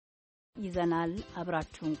ይዘናል።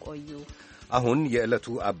 አብራችሁን ቆዩ። አሁን የዕለቱ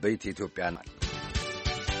አበይት የኢትዮጵያ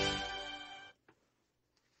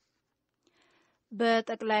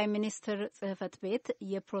በጠቅላይ ሚኒስትር ጽሕፈት ቤት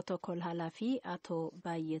የፕሮቶኮል ኃላፊ አቶ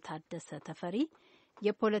ባየ ታደሰ ተፈሪ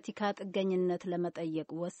የፖለቲካ ጥገኝነት ለመጠየቅ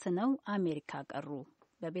ወስነው አሜሪካ ቀሩ።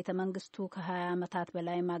 በቤተ መንግስቱ ከ20 ዓመታት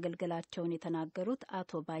በላይ ማገልገላቸውን የተናገሩት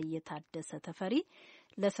አቶ ባየ ታደሰ ተፈሪ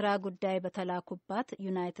ለስራ ጉዳይ በተላኩባት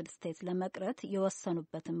ዩናይትድ ስቴትስ ለመቅረት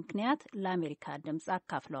የወሰኑበትን ምክንያት ለአሜሪካ ድምፅ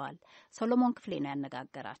አካፍለዋል። ሰሎሞን ክፍሌ ነው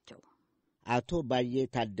ያነጋገራቸው። አቶ ባየ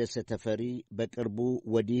ታደሰ ተፈሪ በቅርቡ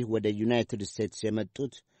ወዲህ ወደ ዩናይትድ ስቴትስ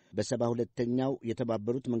የመጡት በ72ኛው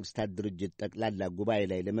የተባበሩት መንግስታት ድርጅት ጠቅላላ ጉባኤ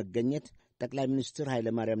ላይ ለመገኘት ጠቅላይ ሚኒስትር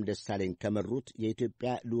ኃይለማርያም ደሳለኝ ከመሩት የኢትዮጵያ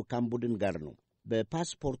ልዑካን ቡድን ጋር ነው።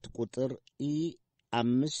 በፓስፖርት ቁጥር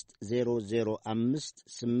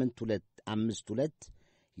E50058252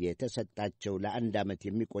 የተሰጣቸው ለ1 ዓመት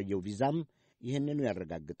የሚቆየው ቪዛም ይህንኑ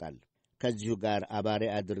ያረጋግጣል። ከዚሁ ጋር አባሪ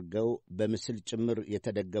አድርገው በምስል ጭምር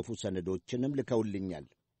የተደገፉ ሰነዶችንም ልከውልኛል።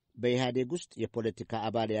 በኢህአዴግ ውስጥ የፖለቲካ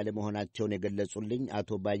አባል ያለመሆናቸውን የገለጹልኝ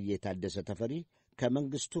አቶ ባየ ታደሰ ተፈሪ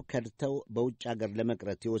ከመንግሥቱ ከድተው በውጭ አገር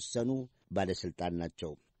ለመቅረት የወሰኑ ባለሥልጣን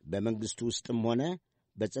ናቸው። በመንግሥቱ ውስጥም ሆነ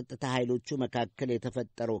በጸጥታ ኃይሎቹ መካከል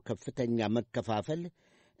የተፈጠረው ከፍተኛ መከፋፈል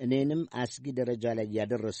እኔንም አስጊ ደረጃ ላይ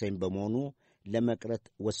ያደረሰኝ በመሆኑ ለመቅረት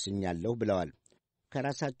ወስኛለሁ ብለዋል።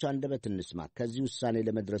 ከራሳቸው አንደበት እንስማ። ከዚህ ውሳኔ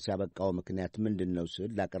ለመድረስ ያበቃው ምክንያት ምንድን ነው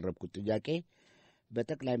ስል ላቀረብኩት ጥያቄ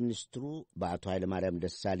በጠቅላይ ሚኒስትሩ በአቶ ኃይለማርያም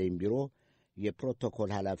ደሳለኝ ቢሮ የፕሮቶኮል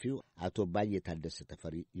ኃላፊው አቶ ባየ ታደሰ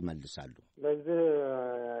ተፈሪ ይመልሳሉ። በዚህ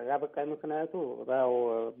ያበቃኝ ምክንያቱ ያው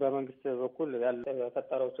በመንግስት በኩል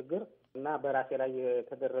ያልተፈጠረው ችግር እና በራሴ ላይ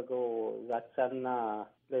የተደረገው ዛቻና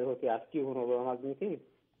ለሕይወቴ አስጊ ሆኖ በማግኘቴ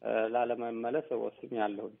ላለመመለስ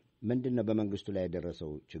ወስኛለሁ። ምንድን ነው በመንግስቱ ላይ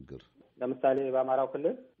የደረሰው ችግር? ለምሳሌ በአማራው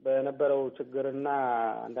ክልል በነበረው ችግርና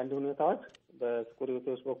አንዳንድ ሁኔታዎች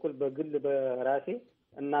በሴኩሪቲዎች በኩል በግል በራሴ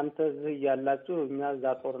እናንተ እዚህ እያላችሁ እኛ እዛ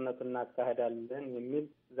ጦርነት እናካሄዳለን የሚል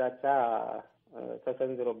ዛቻ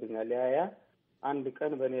ተሰንዝሮብኛል። ያ አንድ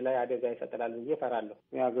ቀን በእኔ ላይ አደጋ ይፈጥራል ብዬ እፈራለሁ።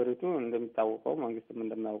 የሀገሪቱ እንደሚታወቀው መንግስትም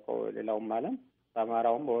እንደሚያውቀው ሌላውም ዓለም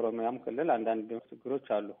በአማራውም በኦሮሚያም ክልል አንዳንድ ችግሮች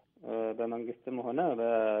አሉ። በመንግስትም ሆነ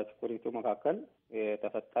በሴኩሪቲው መካከል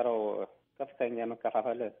የተፈጠረው ከፍተኛ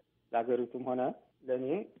መከፋፈል ለሀገሪቱም ሆነ ለእኔ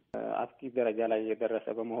አስጊ ደረጃ ላይ የደረሰ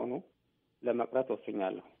በመሆኑ ለመቅረት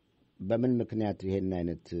ወስኛለሁ። በምን ምክንያት ይሄን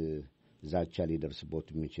አይነት ዛቻ ሊደርስቦት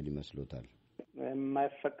የሚችል ይመስሎታል?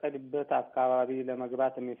 የማይፈቀድበት አካባቢ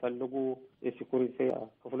ለመግባት የሚፈልጉ የሴኩሪቲ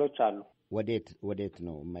ክፍሎች አሉ። ወዴት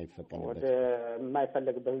ነው የማይፈቀድበት? ወደ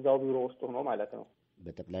የማይፈለግበት እዛው ቢሮ ውስጥ ሆኖ ማለት ነው።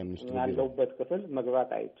 በጠቅላይ ሚኒስትሩ ያለውበት ክፍል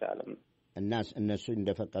መግባት አይቻልም እና እነሱ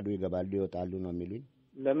እንደፈቀዱ ይገባሉ ይወጣሉ ነው የሚሉኝ።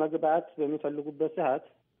 ለመግባት በሚፈልጉበት ሰዓት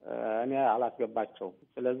እኔ አላስገባቸውም።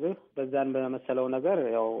 ስለዚህ በዛን በመሰለው ነገር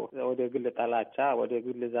ያው ወደ ግል ጠላቻ፣ ወደ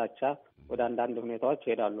ግል ዛቻ፣ ወደ አንዳንድ ሁኔታዎች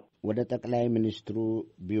ይሄዳሉ። ወደ ጠቅላይ ሚኒስትሩ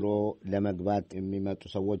ቢሮ ለመግባት የሚመጡ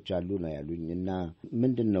ሰዎች አሉ ነው ያሉኝ። እና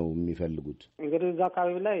ምንድን ነው የሚፈልጉት? እንግዲህ እዛ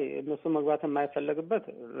አካባቢ ላይ እነሱ መግባት የማይፈለግበት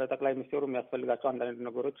ለጠቅላይ ሚኒስትሩ የሚያስፈልጋቸው አንዳንድ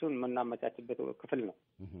ነገሮችን የምናመቻችበት ክፍል ነው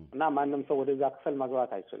እና ማንም ሰው ወደዛ ክፍል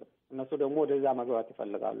መግባት አይችልም። እነሱ ደግሞ ወደዛ መግባት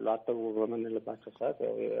ይፈልጋሉ። አትግቡ በምንልባቸው ሰዓት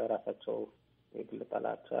ያው የራሳቸው የግል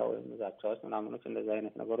ጠላቻ ወይም ዛቻዎች ምናምኖች እንደዚህ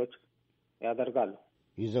አይነት ነገሮች ያደርጋሉ።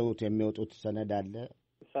 ይዘውት የሚወጡት ሰነድ አለ?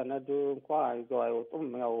 ሰነድ እንኳ ይዘው አይወጡም።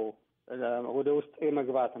 ያው ወደ ውስጥ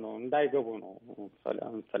የመግባት ነው፣ እንዳይገቡ ነው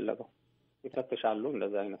የሚፈለገው። ይፈትሻሉ።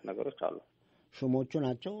 እንደዚህ አይነት ነገሮች አሉ። ሹሞቹ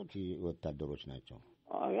ናቸው ወታደሮች ናቸው?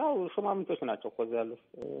 ያው ሹማምንቶች ናቸው እኮ እዚያ ያሉት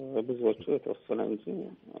ብዙዎቹ፣ የተወሰነ እንጂ።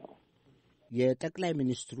 የጠቅላይ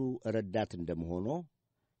ሚኒስትሩ ረዳት እንደመሆኑ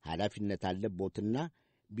ኃላፊነት አለቦትና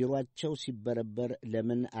ቢሮአቸው ሲበረበር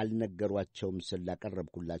ለምን አልነገሯቸውም ስል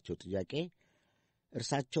ላቀረብኩላቸው ጥያቄ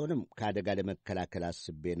እርሳቸውንም ከአደጋ ለመከላከል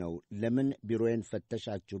አስቤ ነው ለምን ቢሮዬን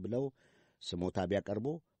ፈተሻችሁ ብለው ስሞታ ቢያቀርቡ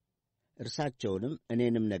እርሳቸውንም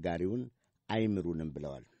እኔንም ነጋሪውን አይምሩንም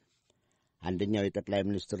ብለዋል። አንደኛው የጠቅላይ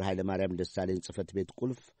ሚኒስትር ኃይለማርያም ደሳለኝ ጽሕፈት ቤት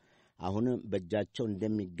ቁልፍ አሁንም በእጃቸው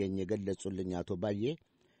እንደሚገኝ የገለጹልኝ አቶ ባየ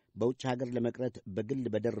በውጭ ሀገር ለመቅረት በግል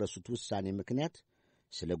በደረሱት ውሳኔ ምክንያት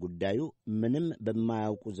ስለ ጉዳዩ ምንም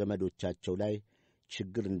በማያውቁ ዘመዶቻቸው ላይ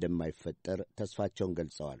ችግር እንደማይፈጠር ተስፋቸውን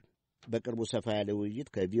ገልጸዋል። በቅርቡ ሰፋ ያለ ውይይት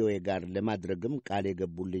ከቪኦኤ ጋር ለማድረግም ቃል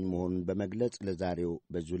የገቡልኝ መሆኑን በመግለጽ ለዛሬው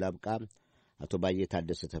በዚሁ ላብቃ። አቶ ባየ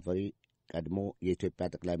ታደሰ ተፈሪ ቀድሞ የኢትዮጵያ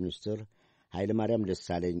ጠቅላይ ሚኒስትር ኃይለማርያም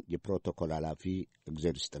ደሳለኝ የፕሮቶኮል ኃላፊ፣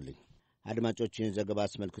 እግዜር ይስጥልኝ። አድማጮች፣ ይህን ዘገባ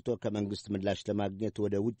አስመልክቶ ከመንግሥት ምላሽ ለማግኘት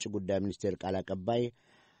ወደ ውጭ ጉዳይ ሚኒስቴር ቃል አቀባይ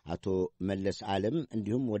አቶ መለስ ዓለም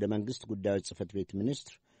እንዲሁም ወደ መንግሥት ጉዳዮች ጽሕፈት ቤት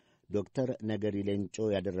ሚኒስትር ዶክተር ነገሪ ሌንጮ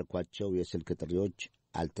ያደረግኳቸው የስልክ ጥሪዎች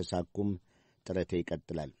አልተሳኩም። ጥረቴ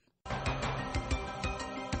ይቀጥላል።